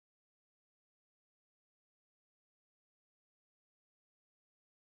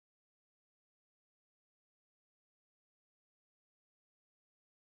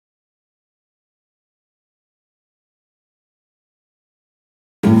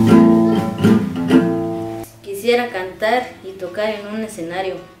quisiera cantar y tocar en un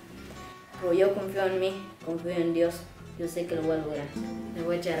escenario, pero yo confío en mí, confío en Dios. Yo sé que lo voy a lograr. Le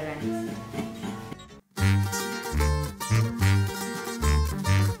voy a echar ganas.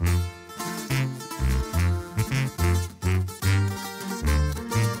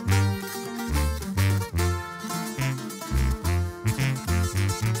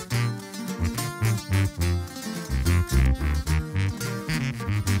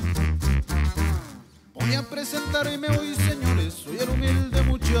 Voy a presentarme hoy, señores, soy el humilde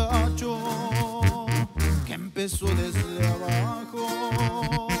muchacho que empezó desde abajo.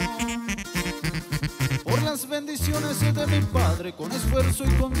 Por las bendiciones de mi padre, con esfuerzo y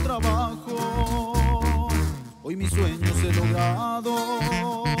con trabajo, hoy mis sueños he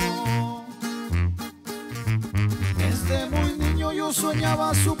logrado. Desde muy niño yo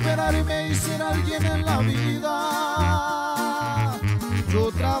soñaba superarme y ser alguien en la vida. Yo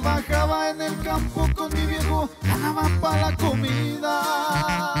trabajaba en el campo con mi viejo, ganaba para la comida.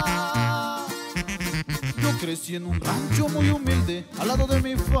 Yo crecí en un rancho muy humilde, al lado de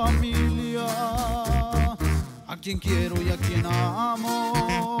mi familia, a quien quiero y a quien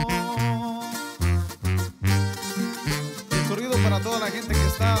amo. El corrido para toda la gente que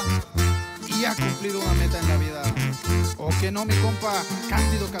está y ha cumplido una meta en la vida. O que no, mi compa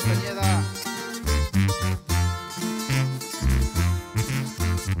Cándido Castañeda.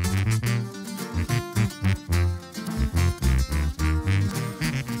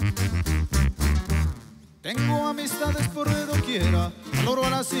 Tengo amistades por doquiera, valoro a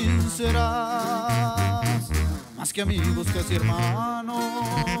las sinceras, más que amigos casi hermanos.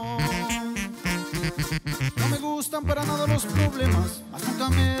 No me gustan para nada los problemas, mas nunca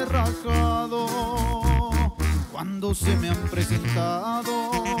me he rajado cuando se me han presentado.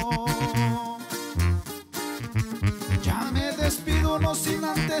 Ya me despido, no sin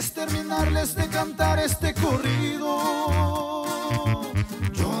antes terminarles de cantar este corrido.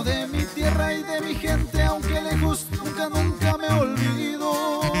 Yo de mi tierra y de mi gente, aunque lejos, nunca me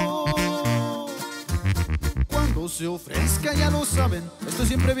olvido. Cuando se ofrezca, ya lo saben, estoy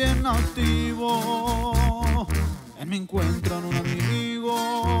siempre bien activo. En mí encuentran un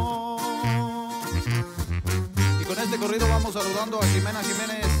amigo. Y con este corrido vamos saludando a Jimena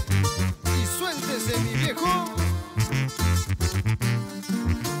Jiménez. Y suéltese, mi viejo.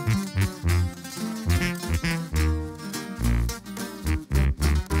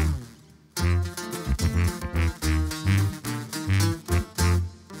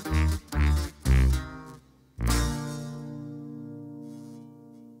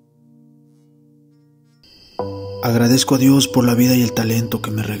 Agradezco a Dios por la vida y el talento que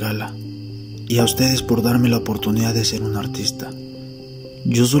me regala, y a ustedes por darme la oportunidad de ser un artista.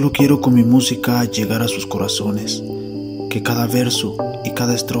 Yo solo quiero con mi música llegar a sus corazones, que cada verso y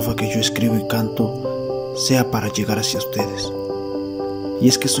cada estrofa que yo escribo y canto sea para llegar hacia ustedes. Y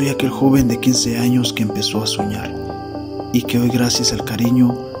es que soy aquel joven de 15 años que empezó a soñar, y que hoy, gracias al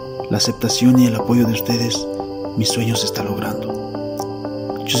cariño, la aceptación y el apoyo de ustedes, mis sueños se están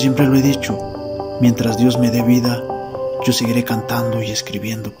logrando. Yo siempre lo he dicho, mientras Dios me dé vida, yo seguiré cantando y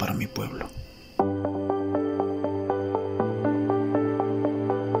escribiendo para mi pueblo.